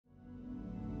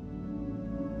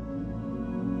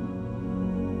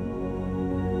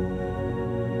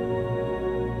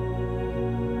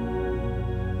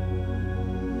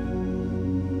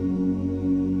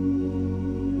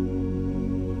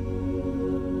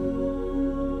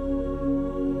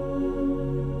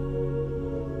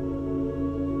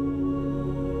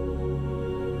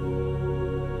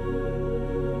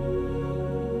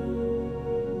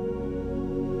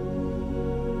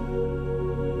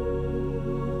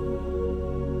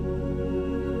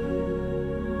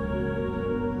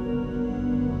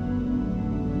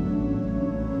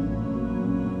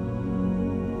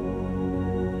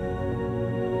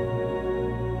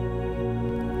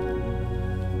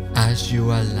as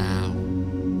you allow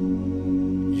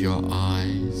your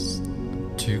eyes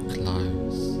to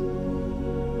close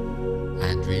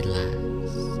and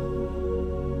relax.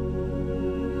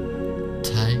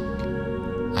 Take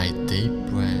a deep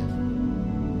breath,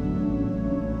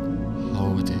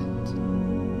 hold it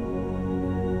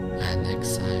and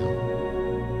exhale.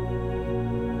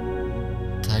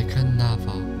 Take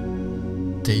another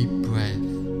deep breath,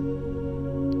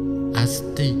 as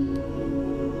deep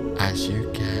as you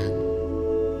can.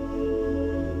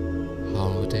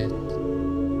 Hold it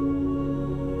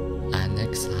and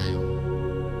exhale.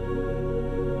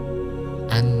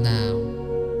 And now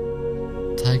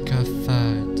take a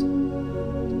third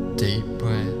deep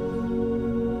breath.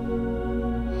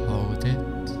 Hold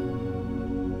it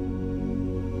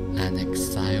and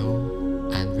exhale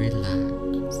and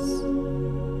relax.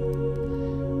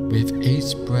 With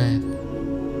each breath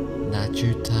that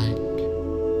you take,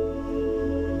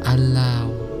 allow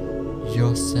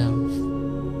yourself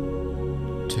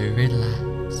to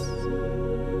relax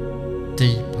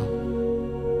deeper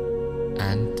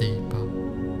and deeper.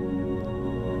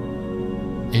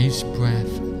 Each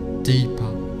breath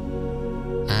deeper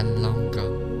and longer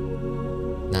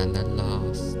than the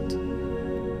last.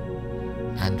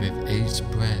 And with each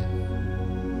breath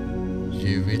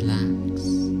you relax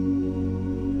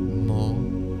more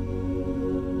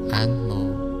and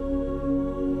more.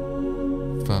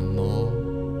 The more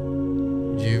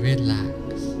you relax,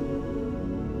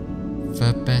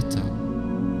 the better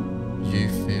you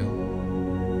feel.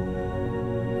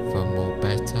 The more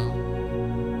better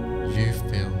you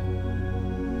feel,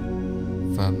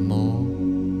 the more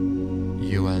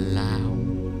you allow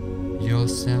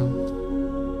yourself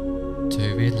to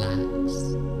relax.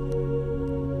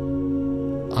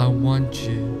 I want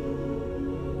you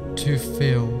to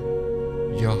feel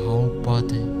your whole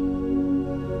body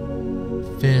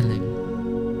feeling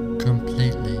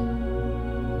completely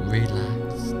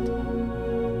relaxed,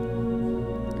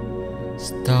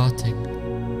 starting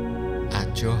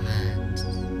at your hands.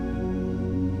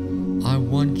 I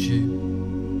want you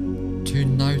to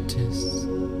notice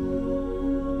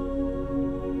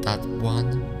that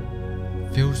one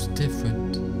feels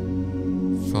different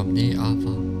from the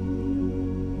other,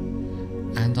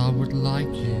 and I would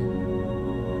like you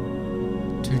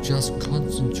to just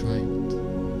concentrate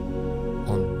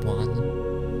on one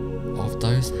of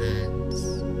those hands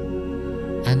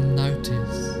and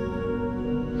notice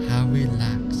how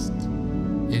relaxed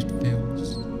it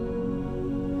feels.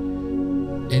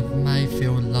 It may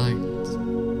feel light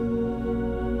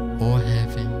or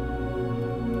heavy.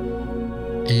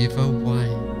 Either way,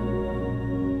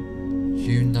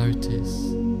 you notice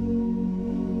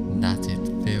that it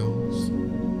feels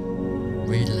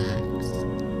relaxed.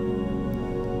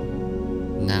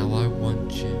 Now I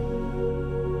want you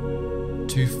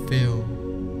to feel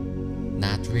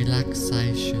that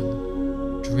relaxation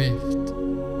drift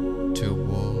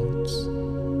towards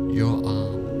your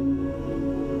arm,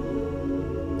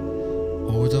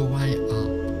 all the way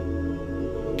up,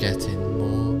 getting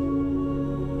more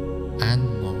and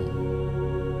more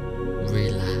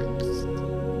relaxed.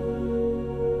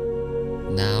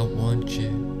 Now I want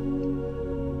you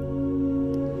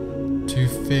to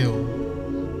feel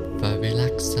the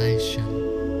relaxation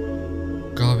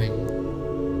going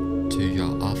to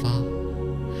your other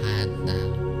hand now,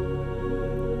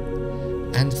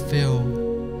 and feel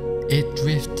it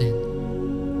drifting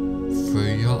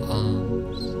through your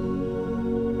arms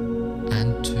and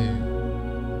to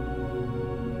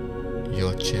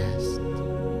your chest,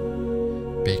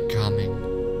 becoming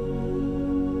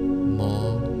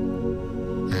more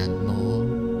and more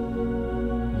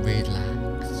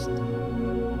relaxed.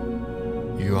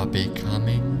 You are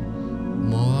becoming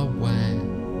more aware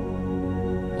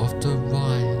of the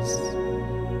rise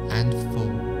and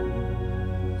fall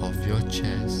of your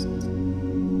chest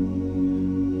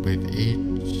with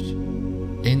each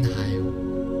inhale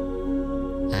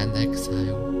and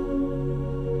exhale,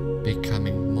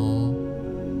 becoming more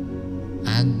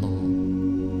and more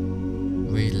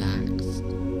relaxed.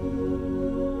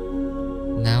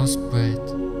 Now spread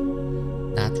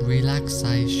that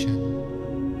relaxation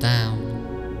down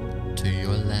to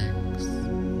your legs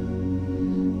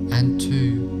and to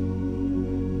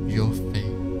your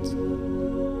feet,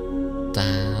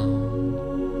 down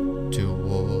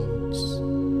towards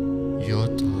your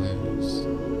toes,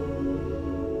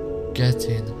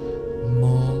 getting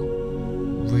more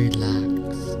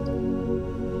relaxed,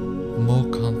 more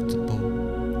comfortable.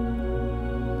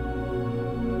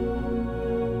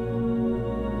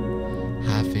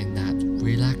 Having that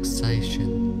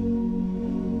relaxation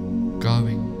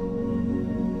going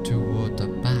toward the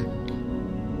back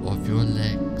of your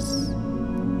legs,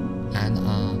 and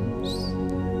arms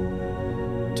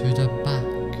to the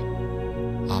back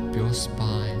up your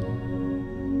spine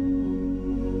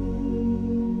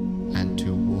and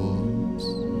towards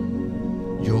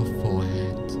your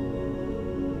forehead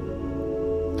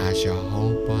as your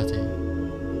whole body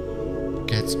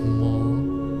gets more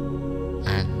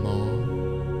and more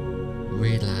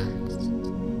relaxed,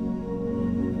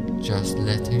 just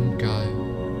letting go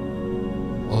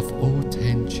of all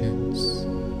tensions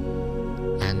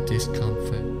and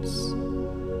discomforts,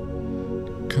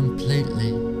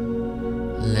 completely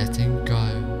letting go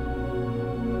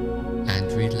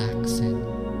and relaxing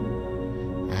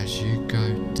as you go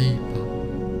deeper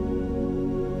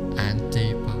and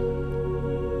deeper,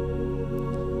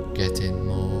 getting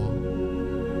more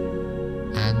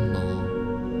and more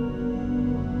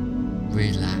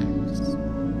relaxed,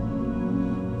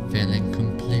 feeling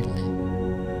completely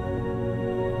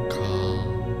calm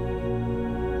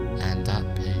and at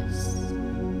peace.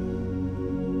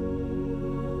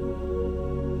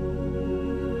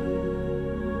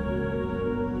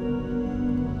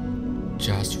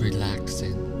 Just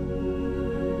relaxing,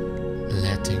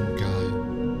 letting go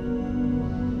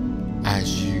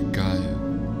as you go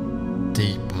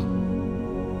deeper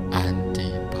and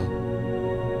deeper.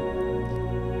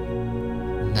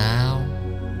 Now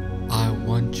I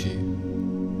want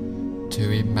you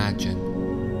to imagine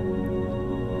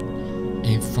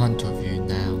in front of you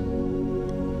now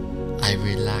a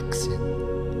relaxing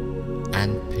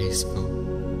and peaceful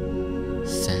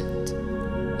set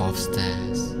of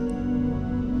stairs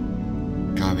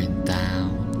going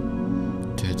down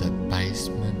to the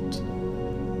basement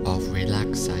of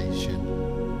relaxation.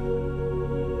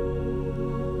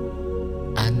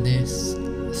 And this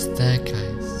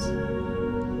staircase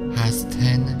has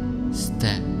 10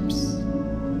 steps,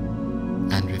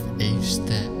 and with each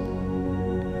step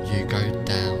you go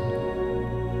down,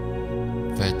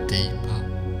 the deeper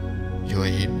your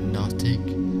hypnotic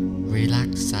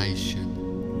relaxation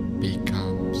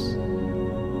becomes.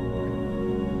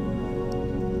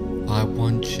 I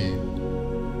want you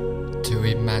to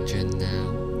imagine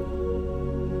now,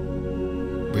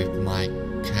 with my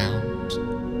count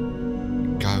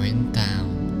going down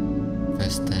the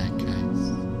staircase,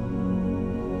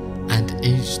 and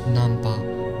each number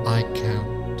I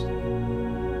count,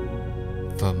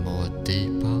 the more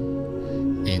deeper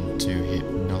into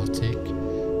hypnotic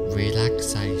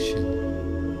relaxation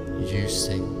you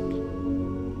sink,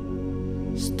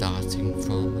 starting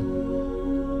from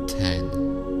 10,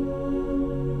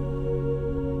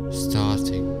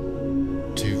 starting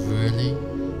to really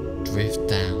drift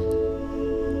down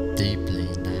deeply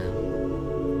now,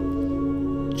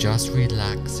 just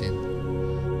relaxing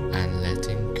and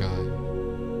letting go.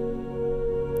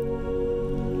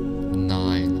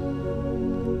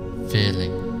 9,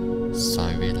 feeling so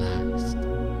relaxed,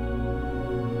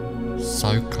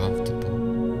 so comfortable,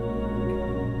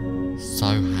 so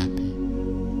happy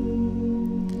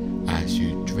as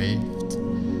you drift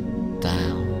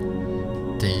down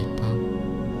deeper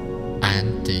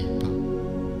and deeper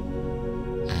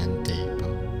and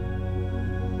deeper.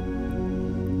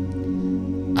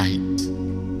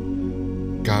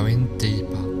 8, going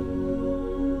deeper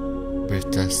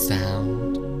with the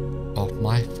sound of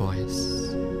my voice.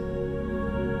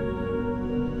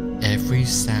 Every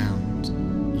sound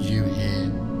you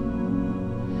hear,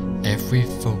 every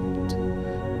thought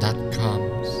that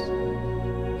comes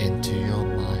into your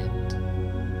mind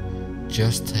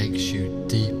just takes you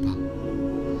deeper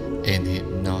in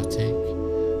hypnotic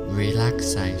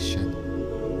relaxation.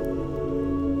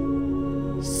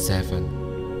 7,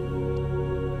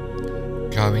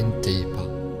 going deeper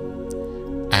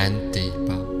and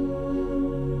deeper,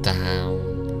 down,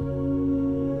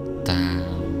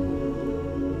 down,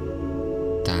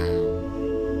 down,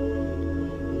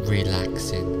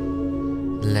 relaxing,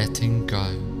 letting go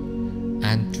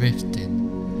and drifting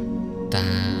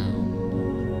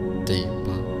down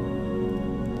deeper.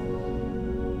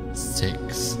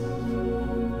 6,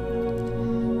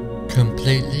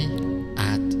 completely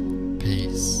at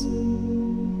peace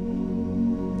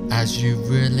as you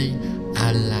really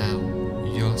allow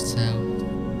yourself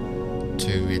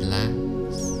to relax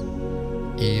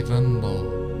even more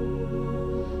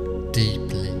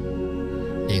deeply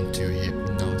into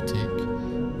hypnotic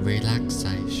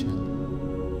relaxation.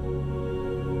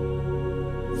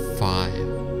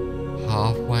 5,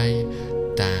 halfway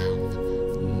down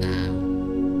now,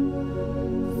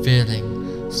 feeling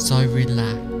so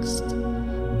relaxed,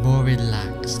 more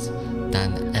relaxed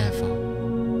than ever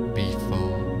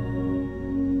before,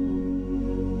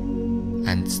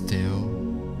 and still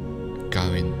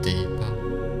going deeper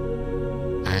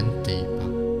and deeper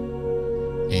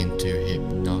into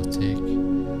hypnotic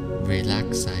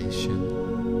relaxation.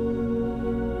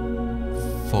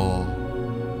 4.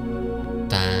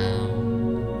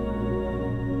 Down,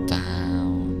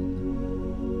 down,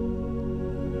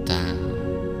 down,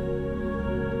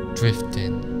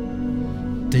 drifting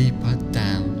deeper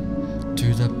down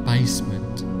to the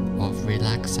basement of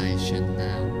relaxation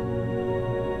now.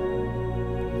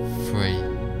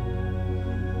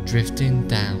 3. Drifting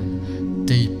down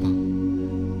deeper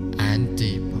and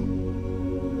deeper,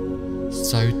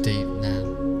 so deep now,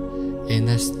 in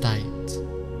a state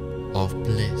of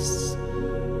bliss,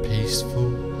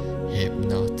 peaceful,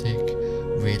 hypnotic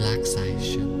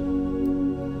relaxation.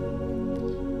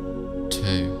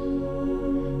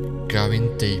 2.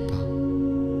 Going deeper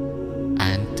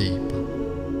and deeper,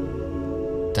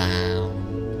 down,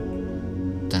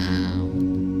 down,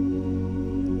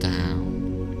 down,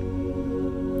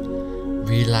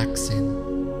 relaxing,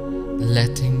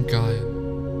 letting go,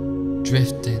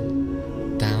 drifting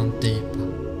down deeper.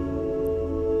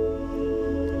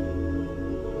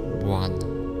 1.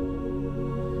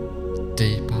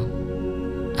 Deeper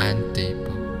and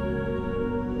deeper,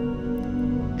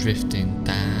 drifting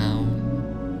down,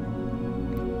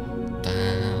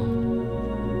 down,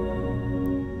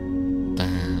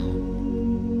 down.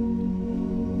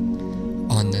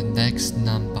 On the next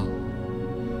number,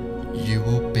 you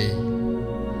will be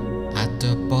at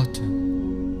the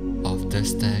bottom of the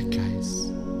staircase,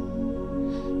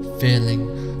 feeling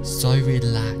so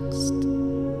relaxed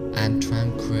and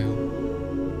tranquil.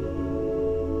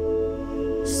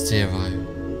 0.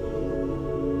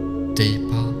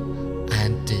 Deeper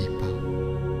and deeper.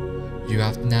 You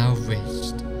have now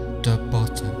reached the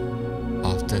bottom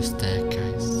of the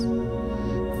staircase,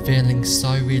 feeling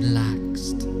so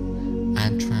relaxed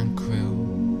and tranquil,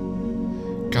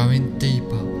 going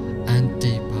deeper and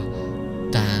deeper,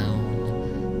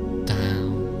 down,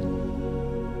 down,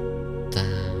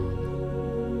 down,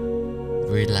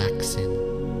 relaxing,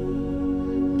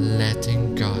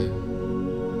 letting go,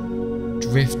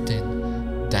 drifting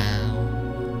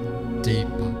down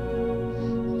deeper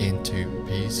into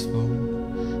peaceful,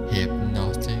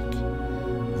 hypnotic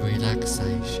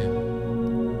relaxation,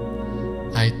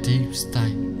 a deep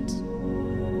state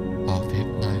of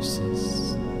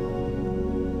hypnosis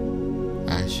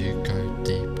as you go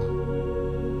deeper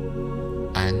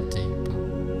and deeper.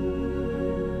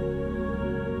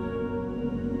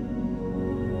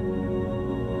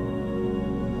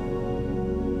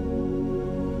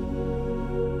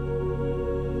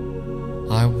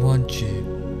 I want you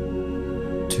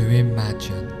to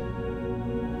imagine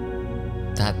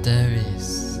that there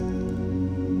is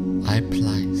a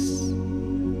place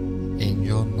in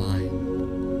your mind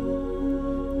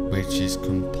which is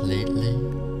completely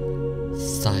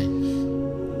safe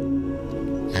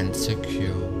and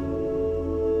secure.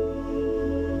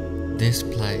 This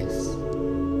place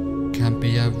can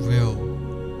be a real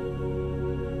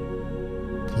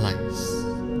place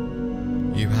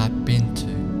you have been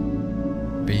to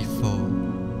before,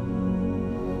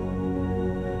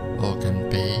 or can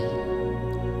be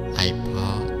a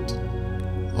part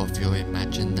of your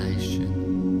imagination.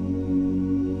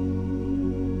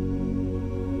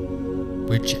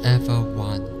 Whichever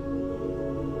one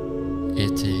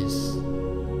it is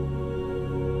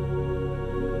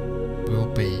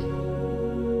will be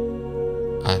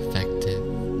effective.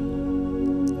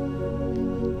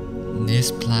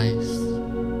 This place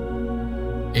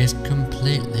is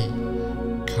completely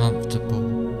comfortable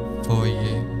for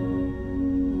you,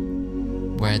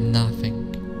 where nothing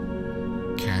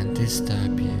can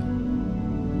disturb you.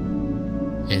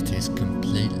 It is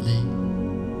completely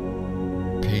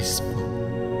peaceful,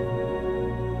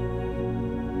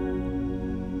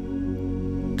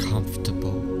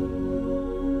 comfortable,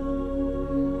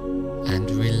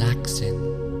 and relaxing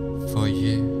for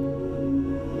you.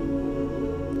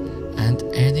 And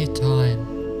anytime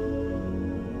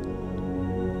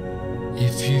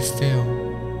if you feel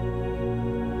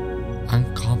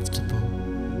uncomfortable,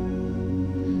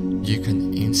 you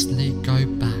can instantly go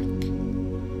back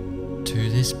to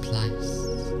this place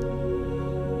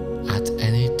at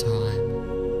any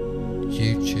time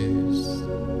you choose.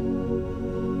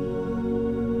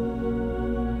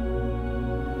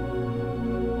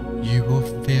 You will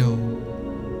feel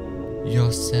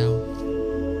yourself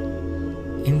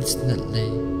instantly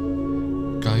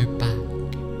go back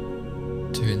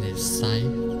to this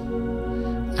safe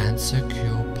and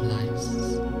secure place.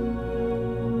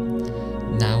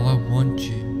 Now I want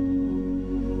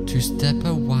you to step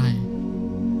away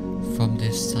from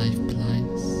this safe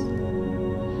place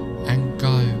and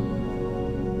go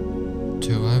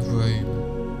to a room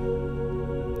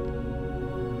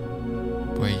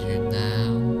where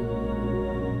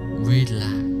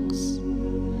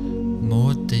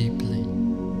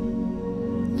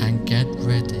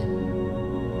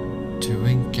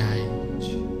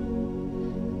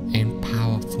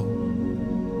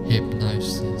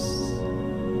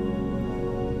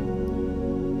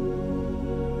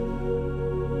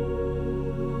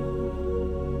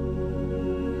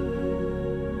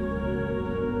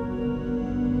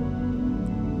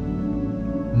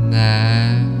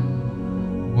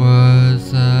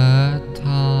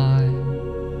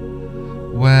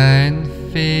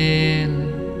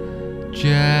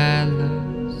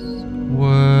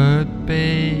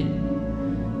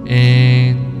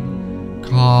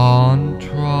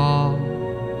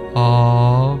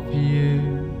of you,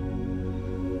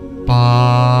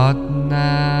 but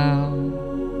now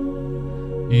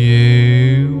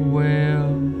you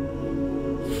will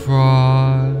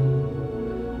throw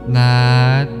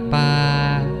that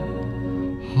bad,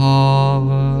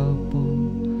 horrible,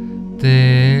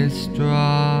 destructive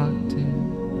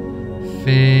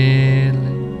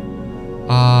feeling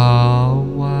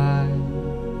away.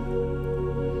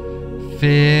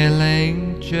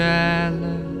 Feeling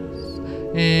jealous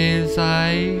is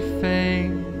a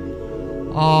thing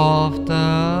of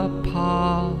the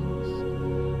past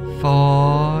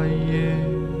for you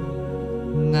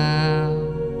now.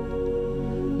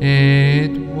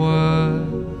 It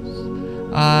was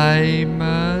a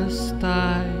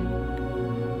mistake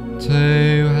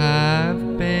to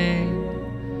have been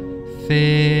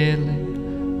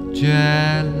feeling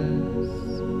jealous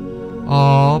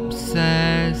obsessively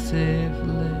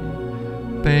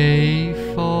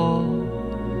before,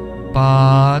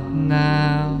 but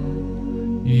now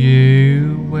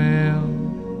you will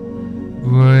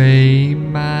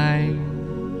remain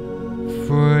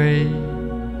free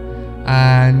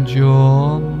and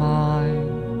your mind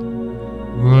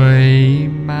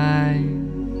remains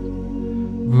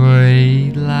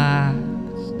relaxed,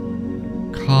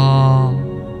 calm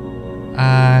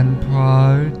and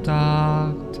productive.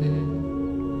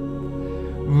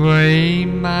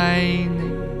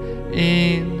 Remaining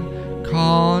in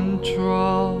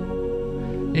control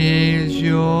is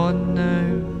your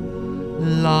new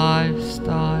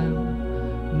lifestyle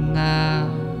now.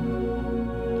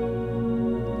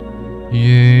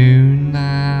 You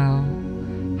now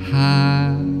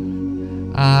have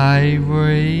a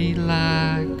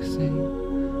relaxing,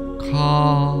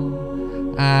 calm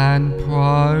and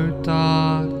productive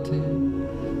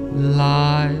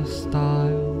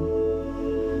lifestyle.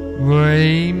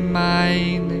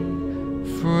 Remaining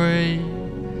free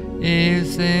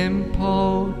is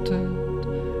important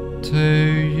to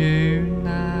you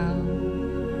now.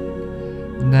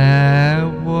 There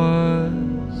was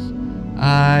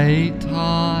a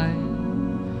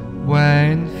time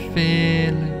when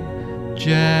feeling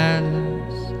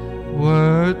jealous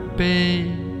would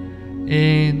be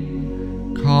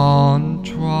in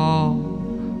control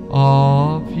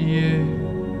of you,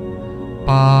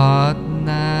 but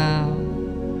now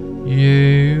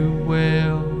you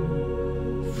will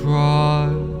throw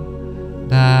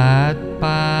that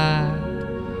bad,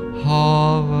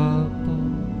 horrible,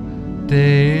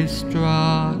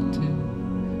 destructive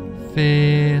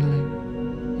feeling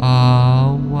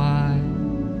away.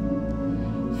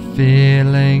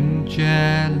 Feeling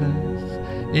jealous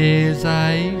is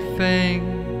a thing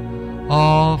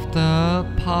of the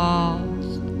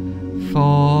past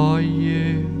for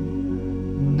you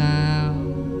now.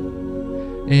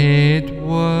 It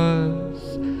was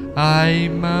a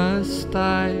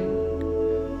mistake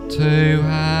to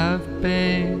have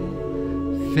been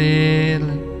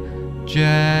feeling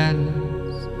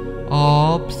jealous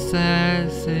obsessively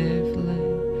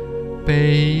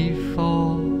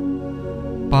before,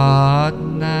 but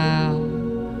now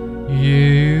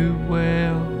you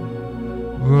will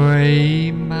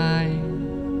remain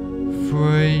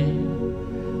free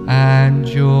and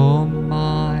your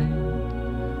mind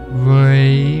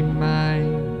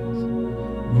remains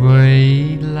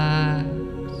relaxed,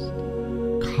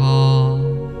 calm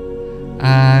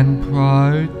and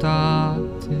productive.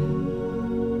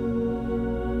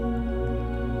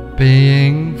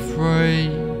 Being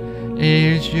free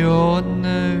is your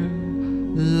new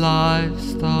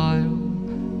lifestyle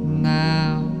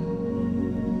now.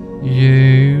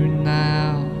 You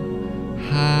now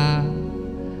have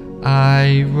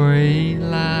a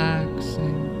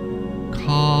relaxing,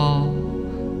 calm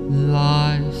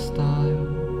lifestyle.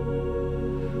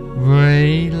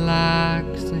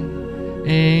 Relaxing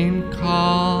in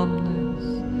calmness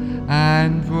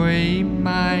and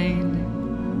remaining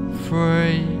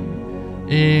free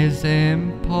is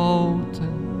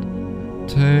important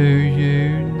to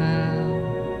you now.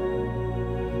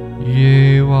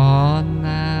 You are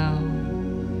now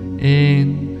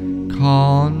in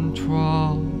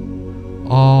control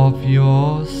of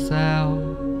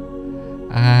yourself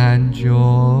and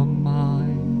your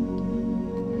mind.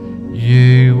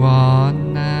 You are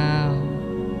now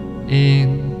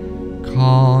in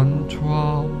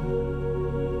control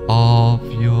of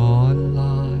your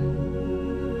life.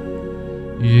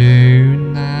 You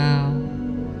now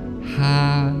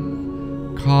have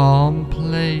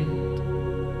complete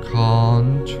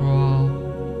control.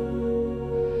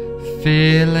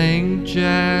 Feeling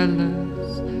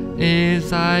jealous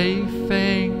is a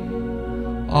thing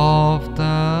of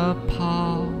the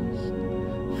past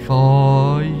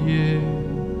for you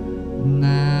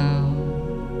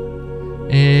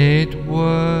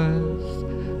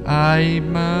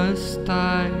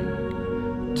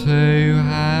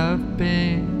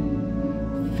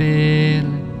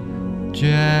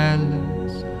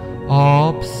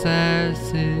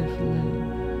obsessively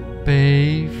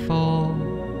before,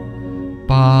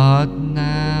 but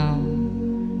now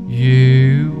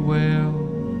you will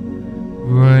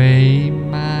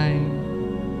remain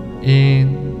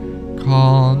in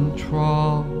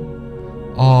control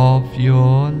of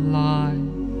your life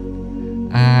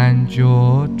and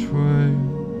your true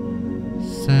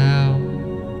self.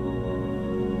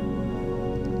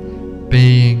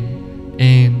 Being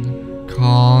in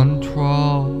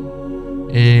control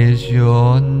is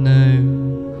your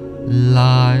new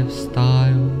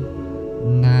lifestyle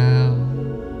now.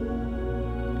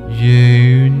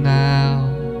 You now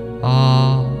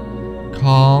are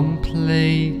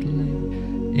completely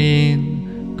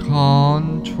in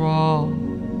control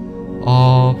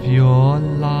of your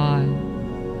life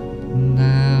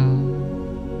now.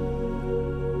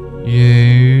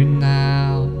 You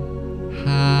now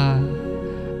have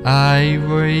a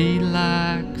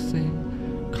relaxing,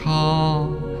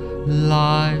 calm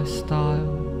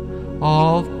lifestyle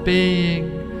of being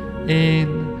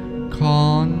in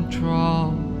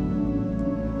control.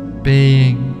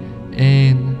 Being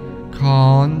in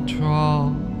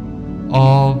control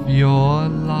of your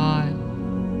life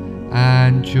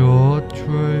and your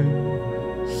true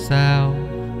self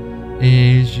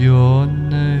is your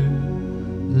new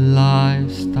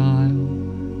lifestyle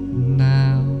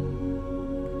now.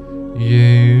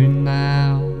 You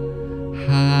now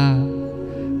have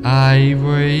a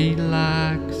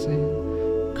relaxing,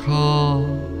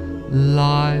 calm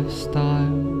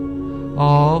lifestyle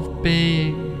of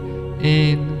being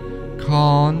in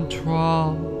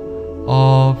control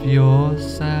of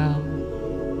yourself.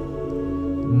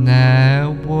 There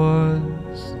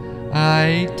was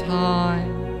a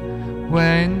time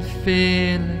when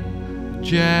feeling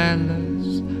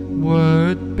jealous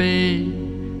would be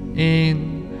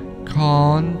in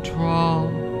control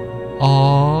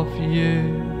of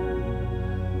you,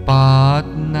 but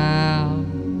now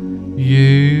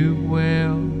you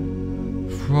will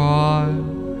throw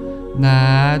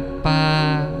that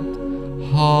bad,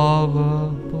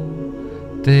 horrible,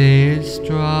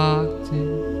 destructive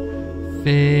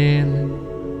feeling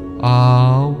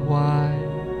away.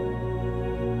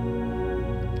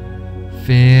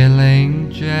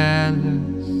 Feeling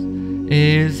jealous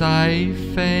is a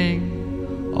thing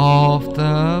of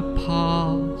the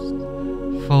past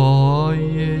for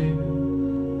you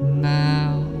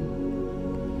now.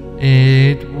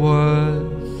 It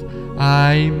was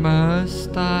a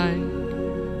mistake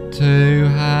to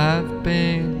have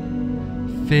been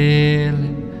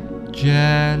feeling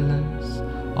jealous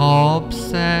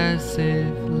obsessively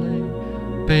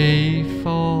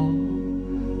before,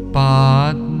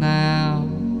 but now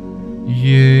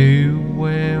you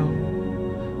will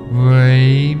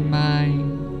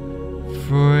remain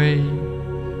free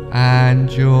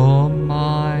and your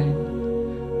mind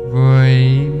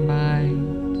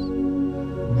remains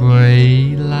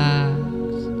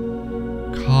relaxed,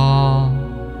 calm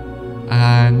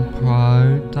and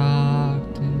productive.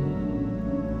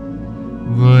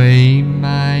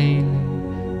 Remaining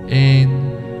in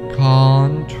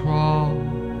control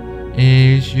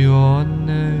is your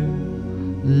new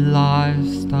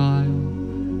lifestyle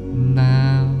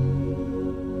now.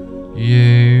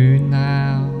 You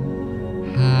now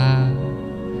have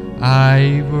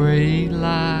a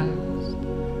relaxed,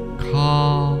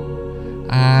 calm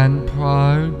and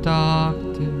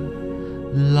productive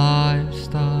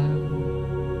lifestyle.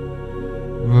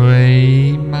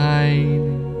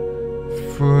 Remaining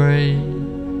free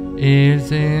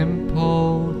is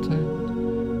important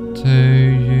to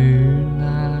you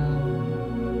now.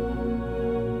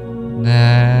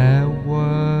 There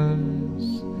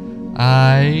was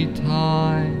a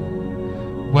time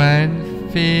when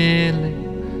feeling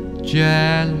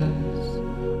jealous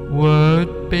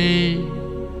would be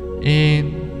in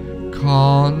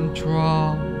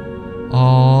control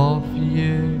of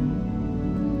you,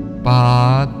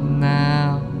 but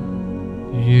now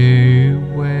you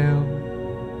will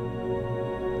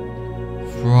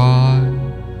throw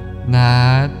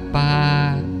that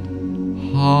bad,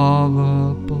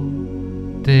 horrible,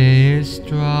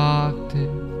 destructive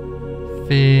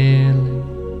feeling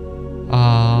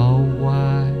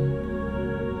away.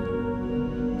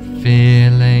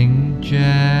 Feeling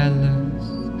jealous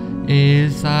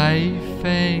is a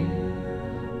thing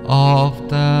of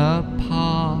the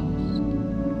past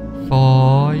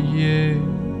for you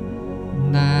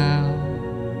now.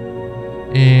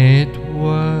 It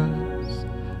was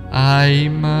a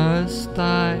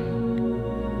mistake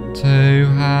to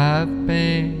have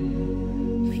been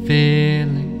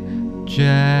feeling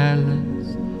jealous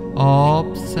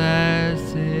obsessively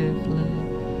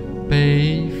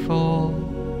before,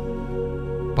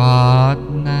 but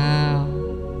now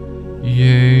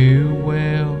you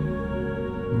will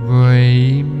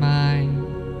remain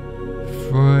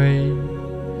free,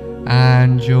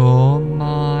 and your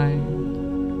mind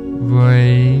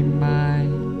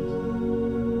remains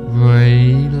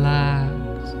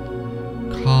relaxed,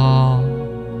 calm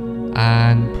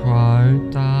and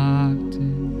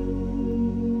productive.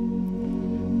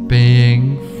 Being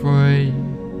free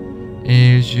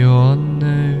is your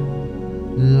new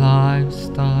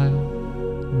lifestyle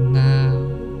now.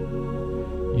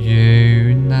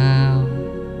 You now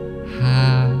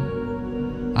have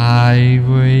a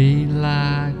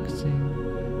relaxing,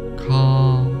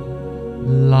 calm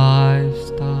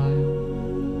lifestyle.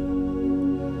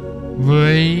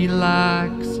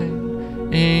 Relaxing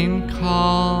in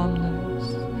calmness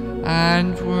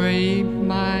and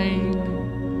remaining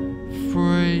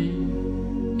free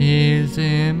is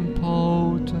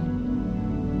important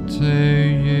to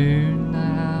you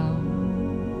now.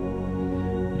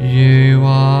 You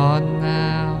are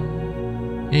now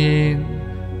in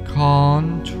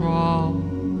control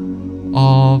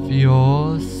of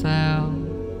yourself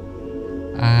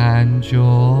and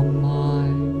your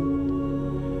mind.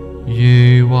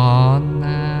 You are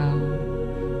now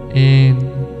in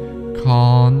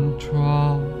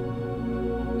control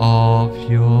of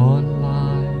your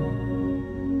life.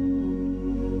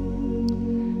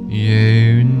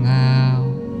 You now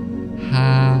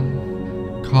have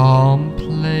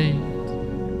complete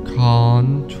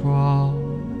control.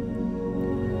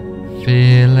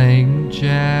 Feeling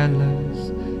jealous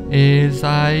is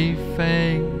a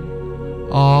thing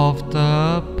of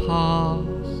the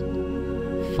past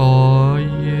for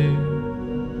you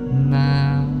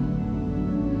now.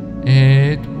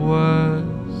 It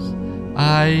was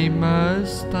a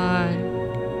mistake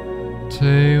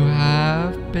to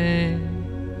have been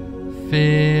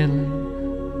feeling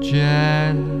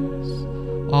jealous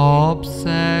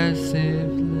obsessively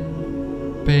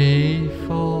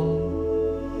before,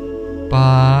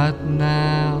 but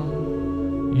now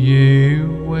you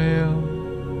will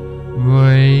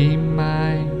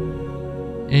remain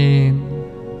in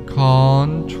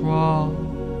control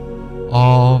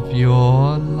of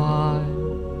your life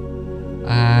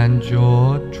and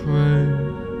your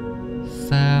true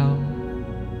self.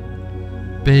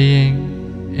 Being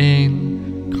in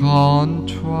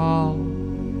control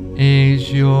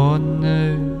is your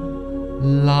new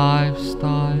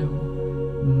lifestyle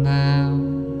now.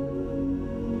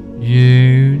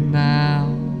 You now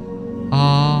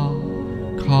are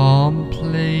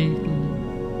completely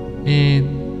in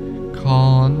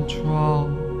control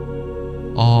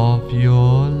of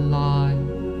your life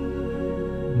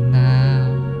now.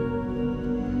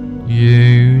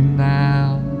 You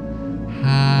now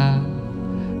have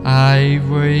a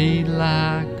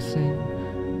relaxing,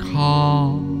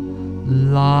 calm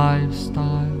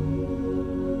lifestyle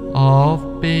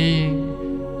of being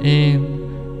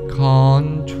in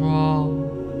control.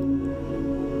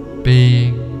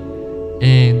 Being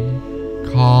in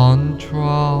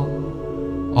control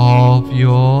of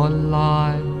your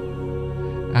life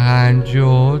and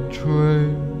your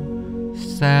true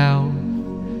self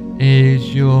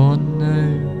is your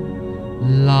new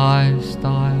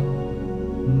lifestyle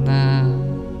now.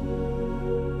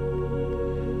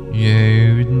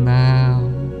 You now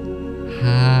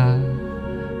have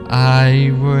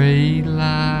a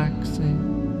relaxing,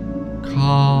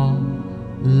 calm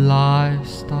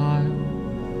lifestyle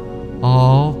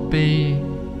of being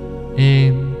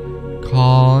in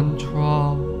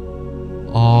control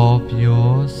of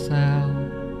yourself.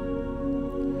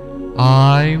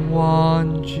 I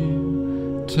want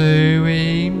you to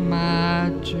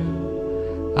imagine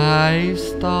a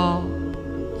stop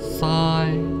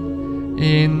sign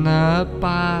in the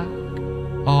back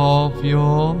of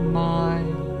your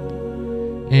mind.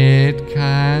 It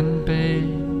can be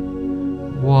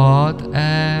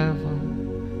whatever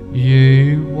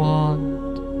you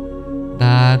want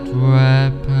that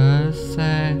represents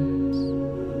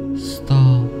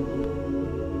stop,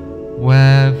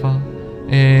 whether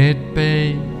it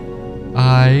be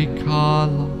a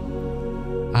color,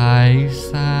 a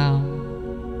sound,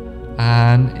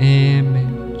 an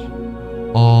image,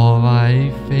 or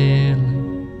a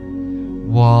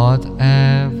feeling,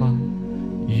 whatever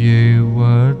you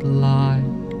would like.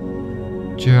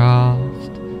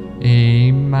 Just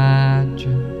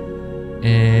imagine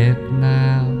it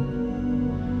now,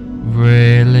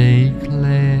 really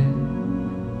clear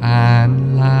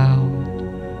and loud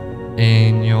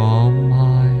in your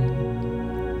mind.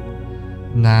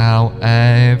 Now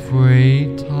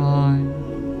every time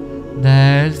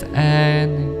there's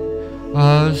any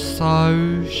association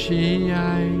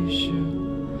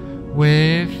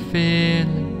with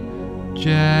feeling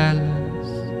jealous,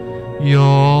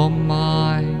 your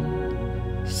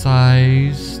mind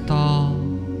says stop,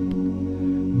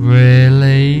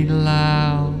 really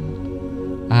loud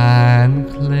and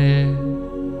clear.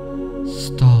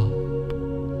 Stop.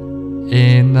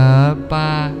 In the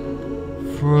back,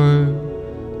 through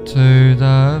to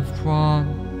the front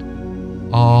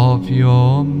of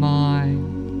your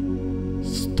mind.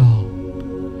 Stop,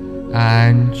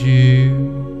 and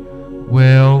you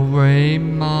will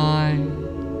remind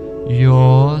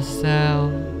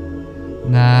yourself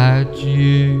that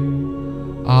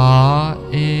you are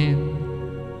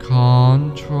in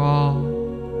control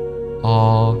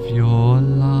of your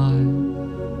life.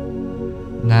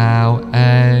 Now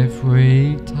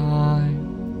every time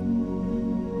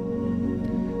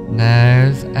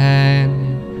there's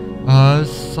any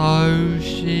association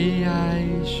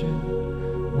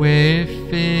with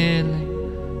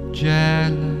feeling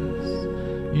jealous,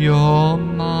 your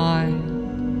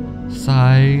mind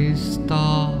says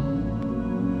stop,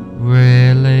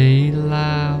 really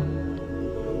loud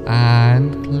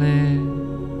and clear.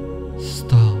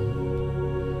 Stop.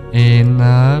 In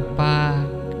the back,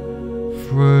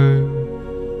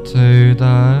 through to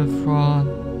the front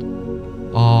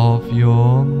of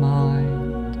your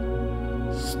mind.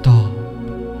 Stop,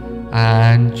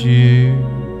 and you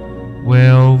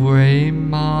will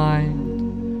remind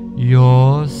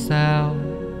yourself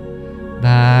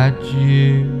that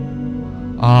you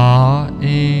are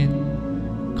in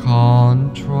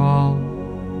control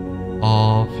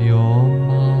of your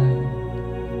mind.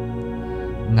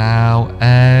 Now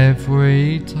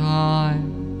every time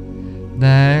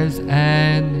there's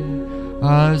any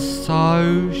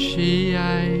association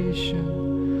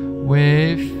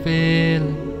with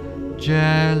feeling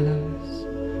jealous,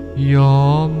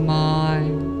 your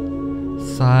mind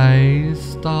says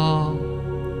stop,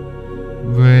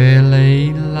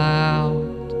 really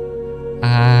loud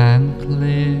and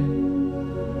clear.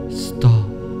 Stop.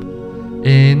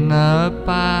 In the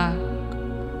back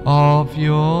of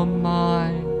your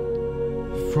mind,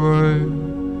 through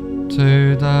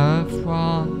to the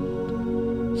front.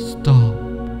 Stop,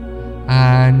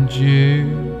 and you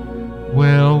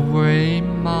will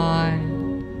remind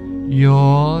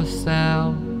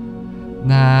yourself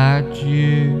that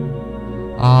you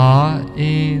are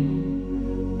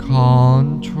in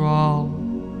control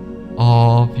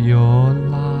of your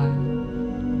life.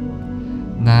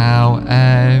 Now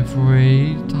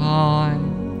every time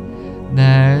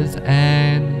there's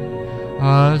any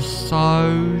association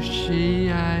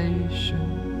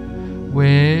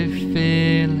with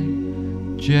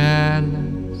feeling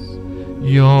jealous,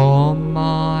 your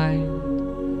mind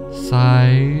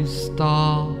says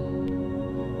stop,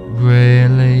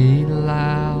 really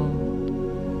loud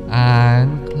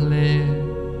and clear.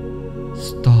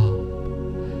 Stop.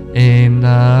 In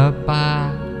the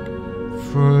back,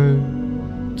 through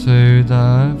to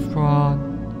the front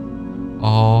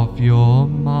of your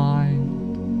mind.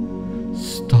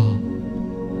 Stop,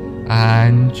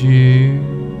 and you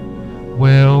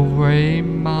will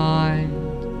remind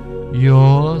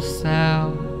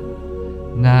yourself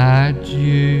that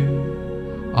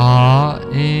you are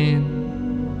in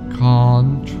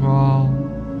control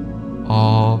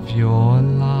of your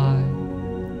life.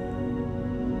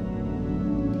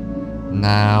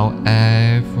 Now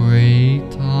every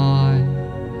time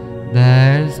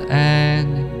there's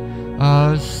any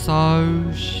association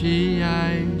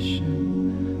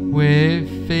with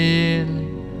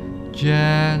feeling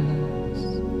jealous,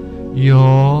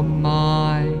 your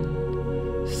mind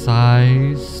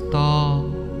says stop,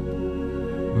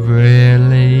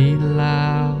 really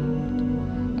loud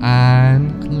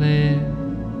and clear.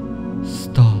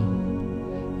 Stop.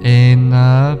 In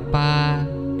the back,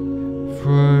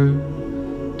 through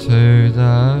to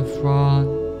the front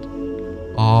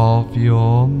of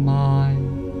your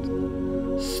mind.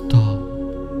 Stop,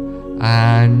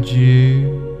 and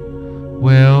you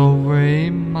will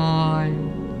remind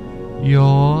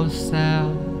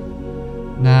yourself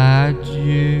that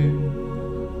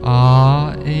you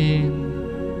are in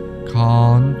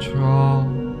control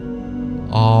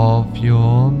of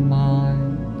your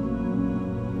mind.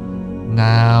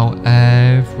 Now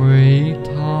every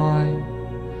time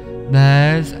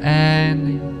there's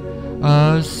any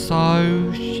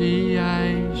association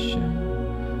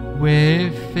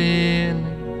with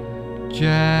feeling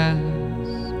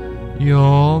jealous,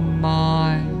 your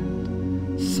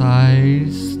mind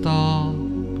says stop,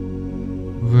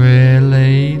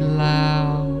 really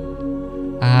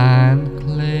loud and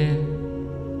clear.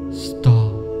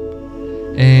 Stop.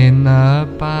 In the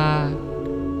back,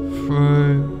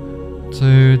 through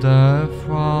to to the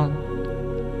front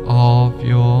of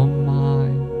your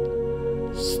mind.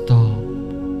 Stop,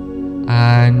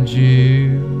 and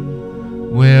you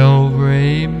will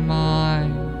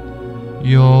remind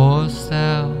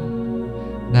yourself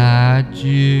that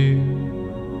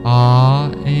you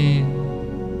are in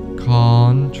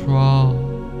control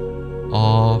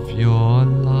of your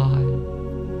life.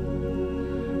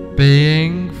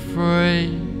 Being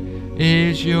free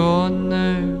is your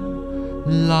new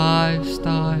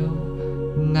lifestyle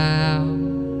now.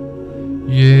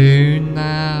 You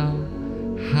now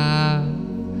have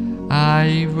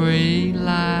a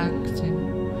relaxing,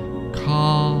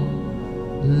 calm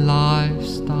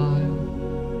lifestyle.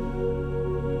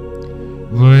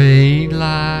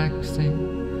 Relaxing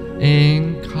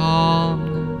in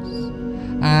calmness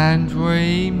and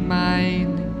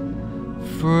remaining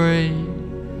free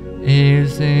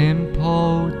is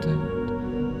important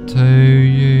to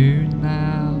you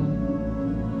now.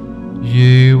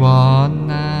 You are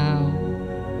now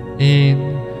in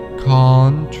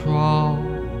control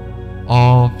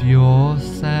of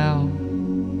yourself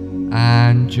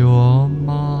and your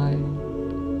mind.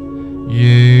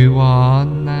 You are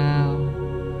now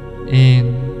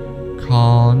in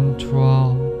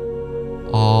control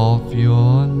of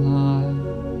your life.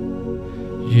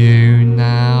 You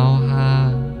now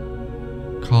have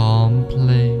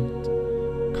complete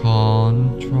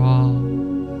control.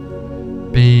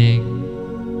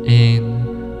 Being in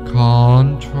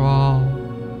control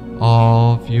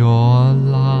of your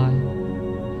life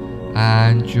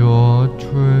and your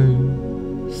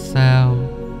true self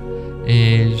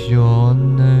is your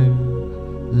new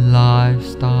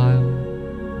lifestyle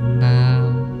now.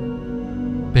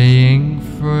 Being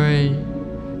free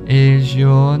is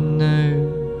your new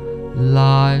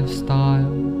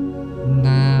lifestyle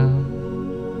now.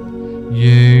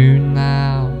 You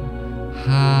now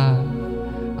have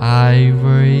a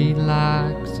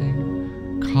relaxing,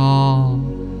 calm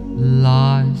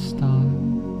lifestyle.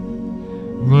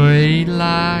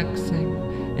 Relaxing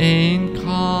in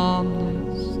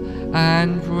calmness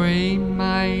and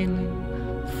remaining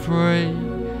free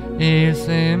is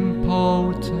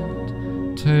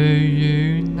important to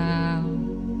you now.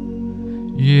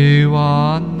 You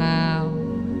are now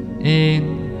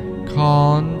in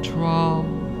control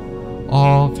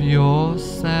of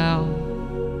yourself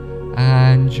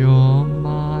and your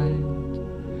mind.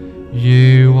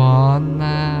 You are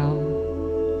now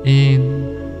in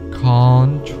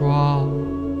control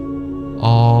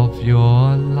of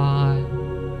your life.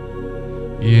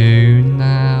 You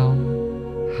now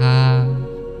have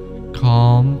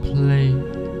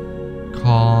complete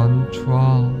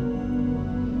control.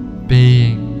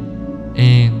 Being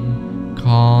in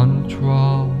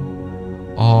control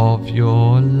of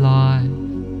your life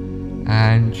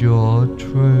and your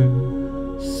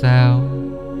true self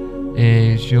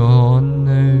is your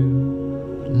new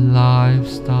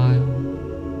lifestyle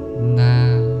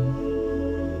now.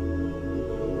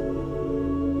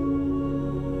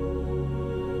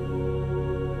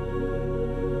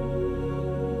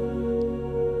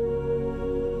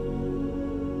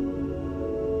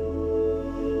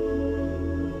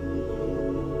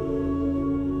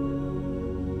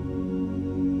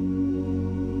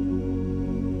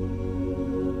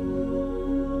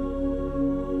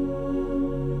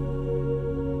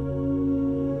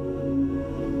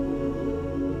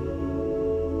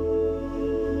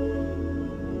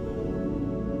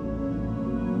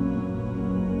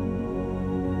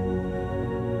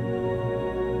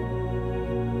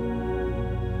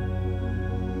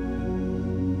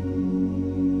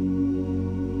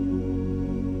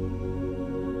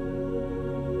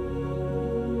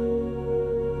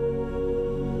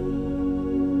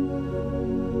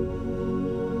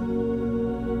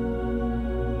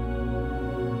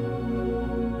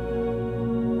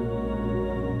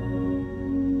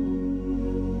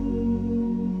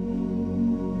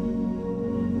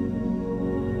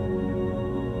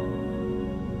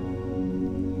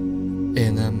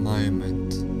 In a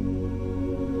moment,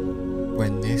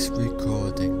 when this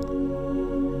recording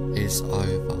is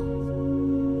over,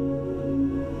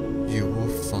 you will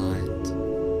find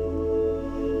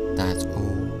that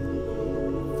all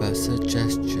the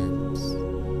suggestions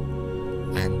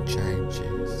and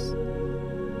changes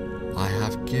I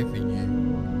have given you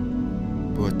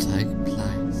will take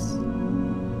place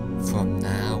from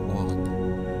now on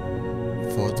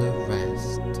for the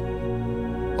rest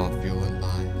of your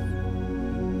life.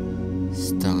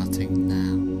 Starting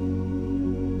now.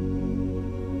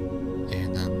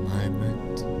 In a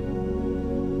moment,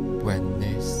 when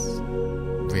this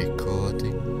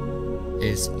recording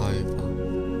is over,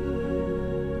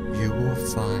 you will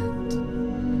find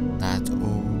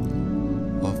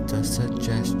the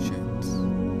suggestions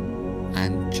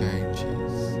and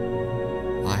changes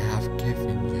I have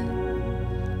given you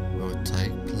will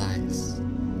take place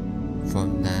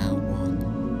from now on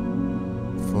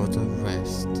for the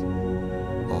rest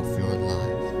of your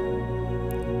life,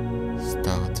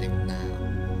 starting now.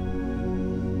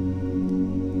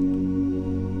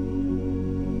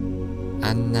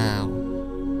 And now,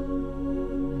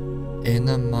 in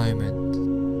a moment,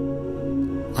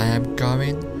 I am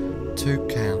going to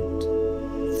count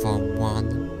from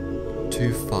 1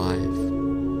 to 5.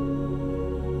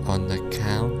 On the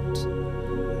count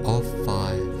of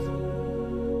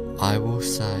 5, I will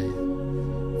say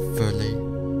fully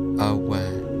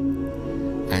aware,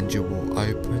 and you will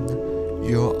open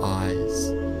your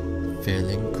eyes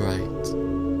feeling great.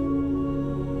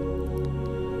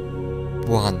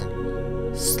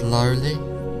 1. Slowly,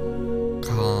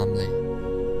 calmly,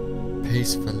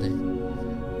 peacefully,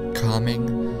 becoming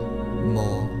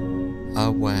more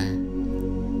aware.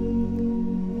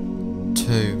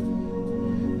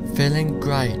 2. Feeling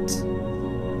great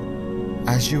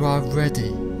as you are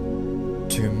ready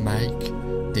to make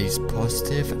these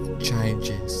positive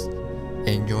changes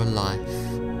in your life.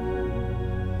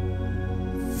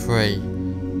 3.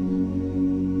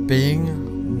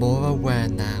 Being more aware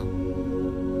now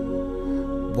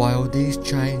while these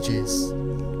changes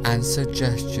and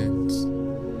suggestions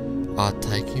are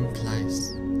taking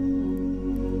place.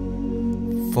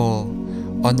 4.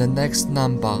 On the next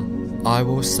number, I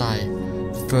will say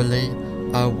fully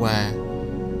aware,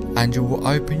 and you will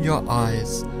open your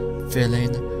eyes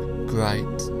feeling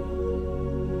great.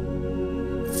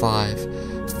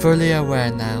 5. Fully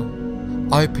aware now,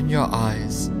 open your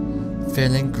eyes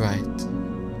feeling great.